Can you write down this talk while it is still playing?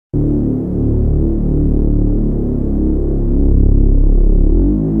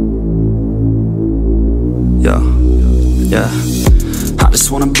yeah. I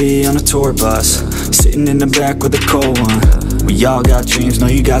just wanna be on a tour bus, sitting in the back with a cold one. We all got dreams, know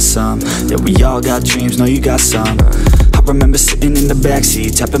you got some. Yeah, we all got dreams, know you got some. I remember sitting in the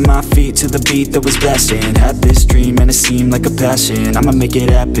backseat, tapping my feet to the beat that was blasting. Had this dream and it seemed like a passion. I'ma make it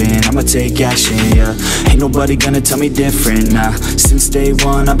happen, I'ma take action, yeah. Ain't nobody gonna tell me different, nah. Since day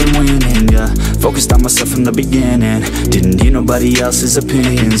one I've been winning, yeah. Focused on myself from the beginning, didn't need nobody else's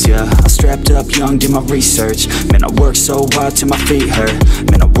opinions, yeah. I strapped up young, did my research. Man, I worked so hard till my feet hurt.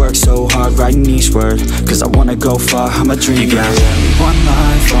 Man, I worked so hard writing each word, cause I wanna go far, I'm a dreamer. You got one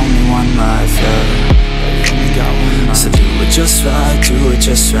life, only one life, yeah. So do it just right, do it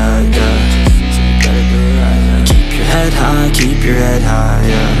just right, yeah. So you gotta do it right, yeah. Keep your head high, keep your head high,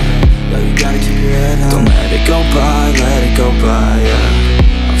 yeah. Yo, you gotta keep your head high. Don't let it go by, let it go by, yeah.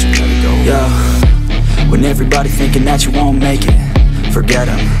 Don't you let it go by. Yo, when everybody thinking that you won't make it, forget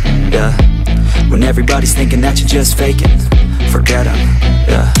them, yeah. When everybody's thinking that you're just faking, forget them,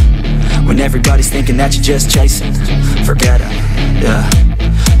 yeah. When everybody's thinking that you're just chasing, forget them, yeah.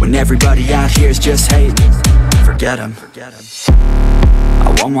 When everybody out here is just hating, forget them.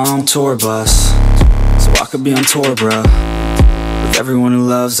 I want my own tour bus, so I could be on tour, bro, with everyone who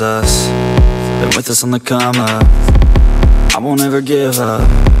loves us, been with us on the come up. I won't ever give up,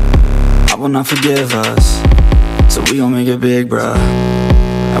 I will not forgive us. So we gon' make it big, bro,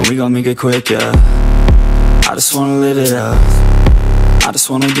 and we gon' make it quick, yeah. I just wanna live it up, I just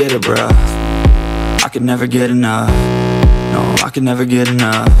wanna get it, bro. I could never get enough, no, I could never get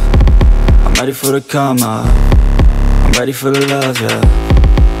enough. I'm ready for the come up, I'm ready for the love, yeah.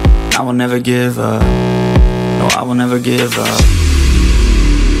 I will never give up, no, I will never give up.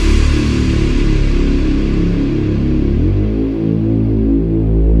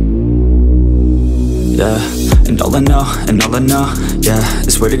 Yeah, and all I know, yeah,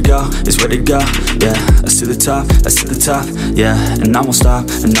 is where to go, yeah. Let's to the top, yeah. And I won't stop,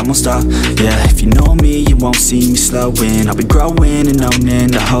 yeah. If you know me, you won't see me slowing. I'll be growing and owning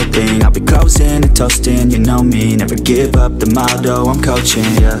the whole thing. I'll be closing and toasting, you know me. Never give up the motto, I'm coaching,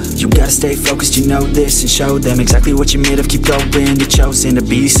 yeah. You gotta stay focused, you know this, and show them exactly what you're made of. Keep going, you're chosen to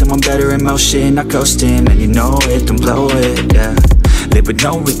be someone better in motion, not coasting. And you know it, don't blow it, yeah. Live with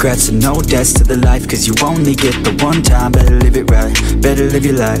no regrets and no debts to the life, cause you only get the one time. Better live it right, better live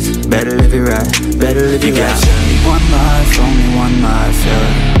your life, better live it right, better live your life. Only one life,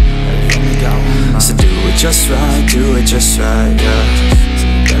 yeah. So do it just right, yeah. So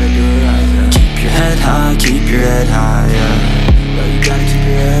you gotta do it right, yeah. Keep your head high, keep your head high, yeah. Yo, you gotta keep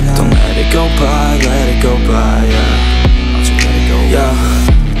your head high. Don't let it go by, yeah. Don't you let it go by.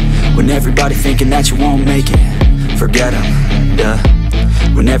 Yo, when everybody thinking that you won't make it, forget them, yeah.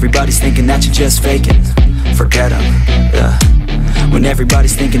 When everybody's thinking that you're just faking, forget them, yeah. When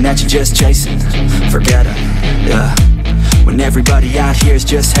everybody's thinking that you're just chasing, forget them, yeah. When everybody out here is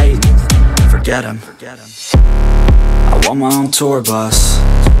just hating, forget them. I want my own tour bus,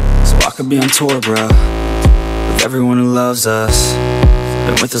 so I could be on tour, bro, with everyone who loves us,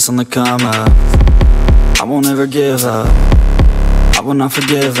 been with us on the come up. I won't ever give up, I will not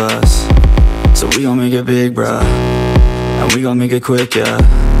forgive us. So we gon' make it big, bro, and we gon' make it quick, yeah.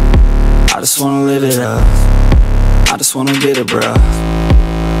 I just wanna live it up, I just wanna get it, bro.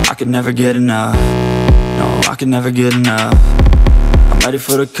 I could never get enough, no, I could never get enough. I'm ready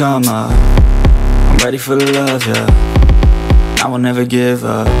for the come up, I'm ready for the love, yeah. I will never give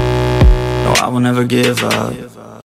up, no, I will never give up.